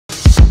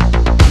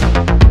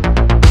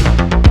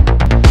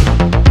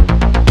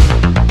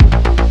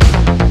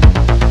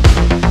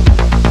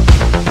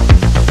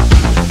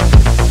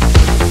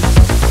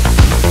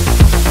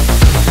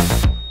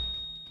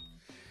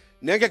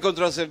Neanche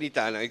contro la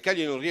Salernitana, il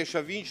Cagliari non riesce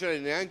a vincere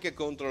neanche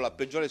contro la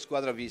peggiore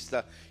squadra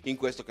vista in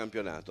questo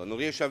campionato. Non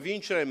riesce a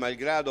vincere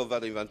malgrado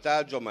vada in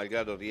vantaggio,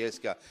 malgrado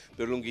riesca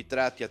per lunghi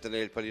tratti a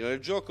tenere il pallino del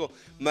gioco,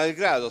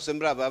 malgrado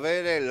sembrava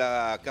avere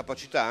la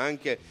capacità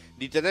anche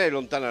di tenere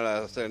lontana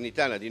la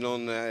Salernitana, di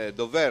non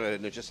dover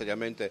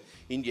necessariamente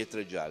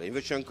indietreggiare.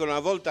 Invece ancora una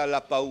volta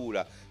la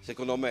paura,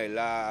 secondo me,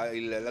 la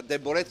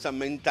debolezza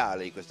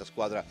mentale di questa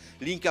squadra,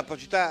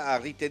 l'incapacità a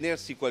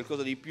ritenersi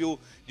qualcosa di più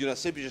di una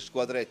semplice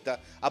squadretta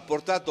ha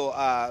portato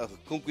a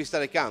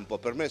conquistare campo, ha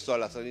permesso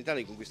alla Salernitana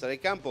di conquistare il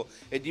campo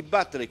e di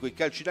battere quei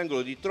calci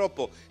d'angolo di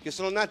troppo che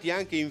sono nati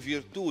anche in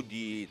virtù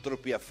di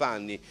troppi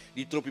affanni,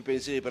 di troppi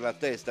pensieri per la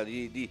testa,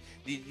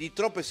 di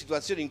troppe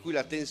situazioni in cui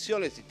la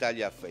tensione si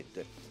taglia a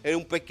fette. È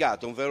un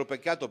peccato, un vero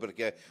peccato,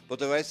 perché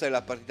poteva essere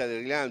la partita del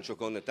rilancio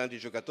con tanti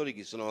giocatori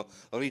che sono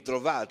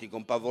ritrovati,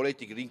 con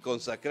Pavoletti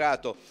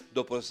rinconsacrato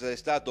dopo essere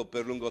stato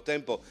per lungo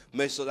tempo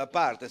messo da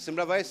parte.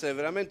 Sembrava essere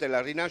veramente la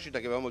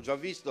rinascita che avevamo già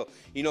visto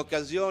in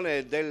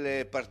occasione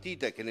delle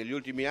partite che negli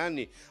ultimi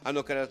anni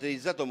hanno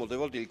caratterizzato molte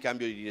volte il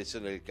cambio di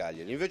direzione del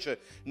Cagliari. Invece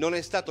non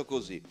è stato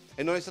così,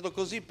 e non è stato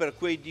così per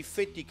quei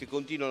difetti che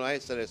continuano a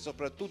essere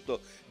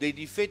soprattutto dei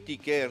difetti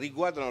che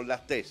riguardano la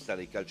testa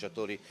dei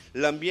calciatori,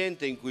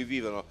 l'ambiente in cui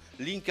vivono,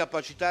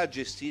 l'incapacità a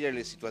gestire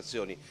le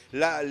situazioni,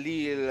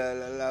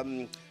 la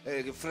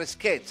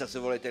freschezza, se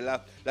volete,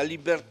 la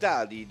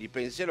libertà di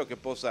pensiero che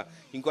possa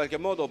in qualche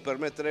modo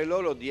permettere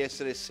loro di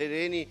essere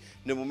sereni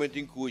nel momento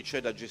in cui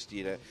c'è da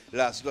gestire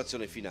la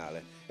situazione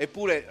finale.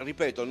 Eppure,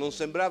 ripeto, non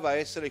sembrava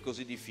essere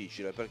così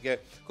difficile,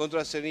 perché contro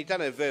la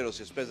Salernitana è vero,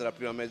 si è spesa la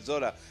prima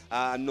mezz'ora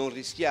a non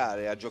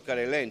rischiare, a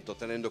giocare lento,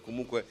 tenendo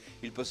comunque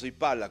il possesso di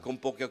palla, con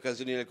poche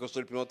occasioni nel corso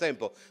del primo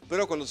tempo,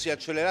 però quando si è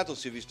accelerato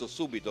si è visto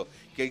subito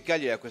che il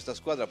Cagliari a questa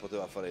squadra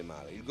poteva fare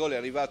male. Il gol è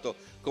arrivato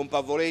con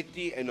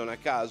Pavoletti e non a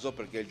caso,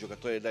 perché il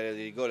giocatore d'area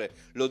di rigore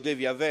lo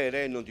devi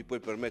avere, non ti puoi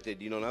permettere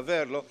di non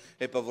averlo,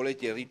 e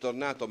Pavoletti è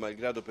ritornato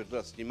malgrado per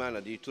 2 settimane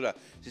addirittura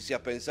si sia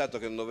pensato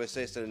che non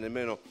dovesse essere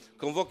nemmeno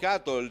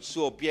convocato. Il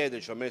suo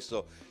piede ci ha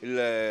messo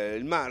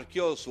il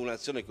marchio su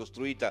un'azione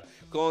costruita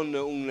con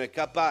un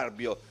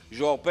caparbio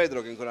João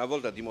Pedro, che ancora una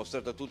volta ha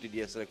dimostrato a tutti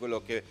di essere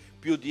quello che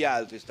più di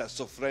altri sta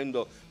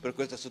soffrendo per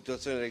questa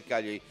situazione del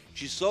Cagliari.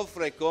 Ci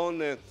soffre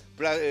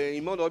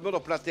in modo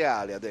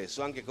plateale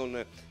adesso, anche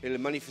con le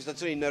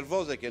manifestazioni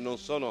nervose che non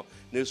sono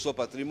nel suo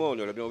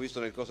patrimonio, l'abbiamo visto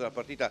nel corso della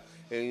partita,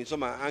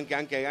 insomma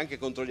anche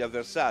contro gli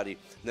avversari,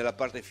 nella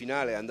parte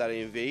finale andare a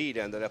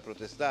inveire, andare a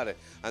protestare,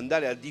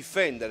 andare a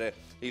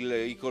difendere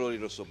i colori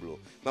rossoblù.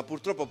 Ma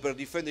purtroppo per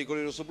difendere i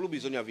colori rossoblù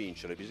bisogna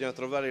vincere, bisogna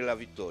trovare la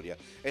vittoria,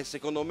 e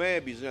secondo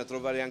me bisogna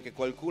trovare anche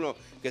qualcuno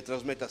che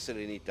trasmetta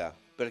serenità,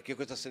 perché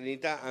questa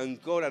serenità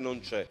ancora non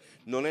c'è,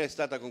 non è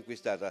stata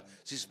conquistata.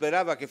 Si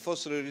sperava che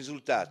fossero i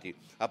risultati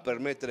a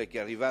permettere che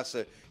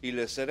arrivasse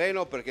il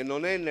sereno, perché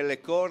non è nelle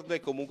corde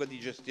comunque di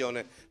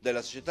gestione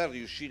della società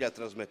riuscire a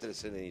trasmettere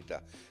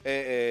serenità.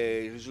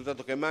 Il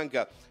risultato che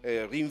manca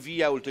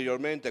rinvia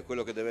ulteriormente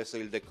quello che deve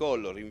essere il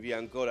decollo, rinvia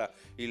ancora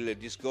il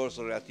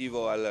discorso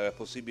relativo al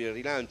possibile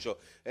rilancio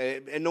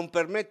e non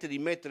permette di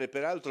mettere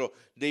peraltro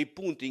dei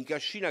punti in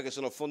cascina che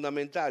sono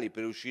fondamentali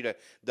per uscire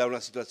da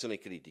una situazione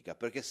critica,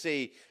 perché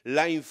sei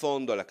là in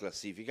fondo alla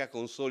classifica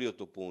con soli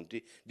 8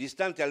 punti,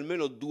 distante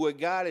almeno 2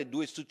 gare,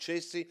 2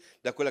 successi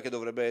da quella che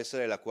dovrebbe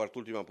essere la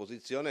quart'ultima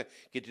posizione,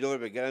 che ti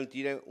dovrebbe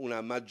garantire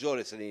una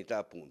maggiore serenità,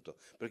 appunto,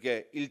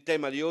 perché il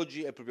tema di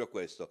oggi è proprio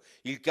questo.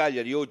 Il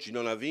Cagliari oggi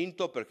non ha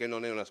vinto perché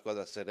non è una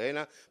squadra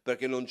serena,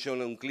 perché non c'è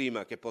un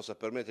clima che possa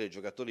permettere ai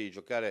giocatori di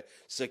giocare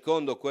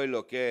secondo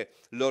quello che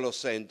loro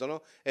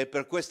sentono, e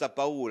per questa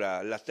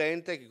paura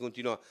latente che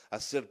continua a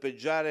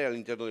serpeggiare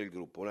all'interno del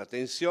gruppo, una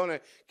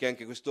tensione che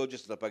anche quest'oggi è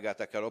stata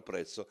pagata a caro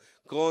prezzo,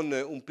 con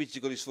un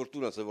pizzico di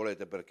sfortuna, se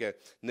volete, perché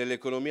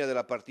nell'economia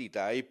della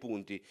partita ai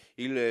punti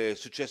il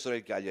successo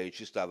del Cagliari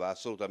ci stava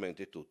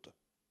assolutamente tutto.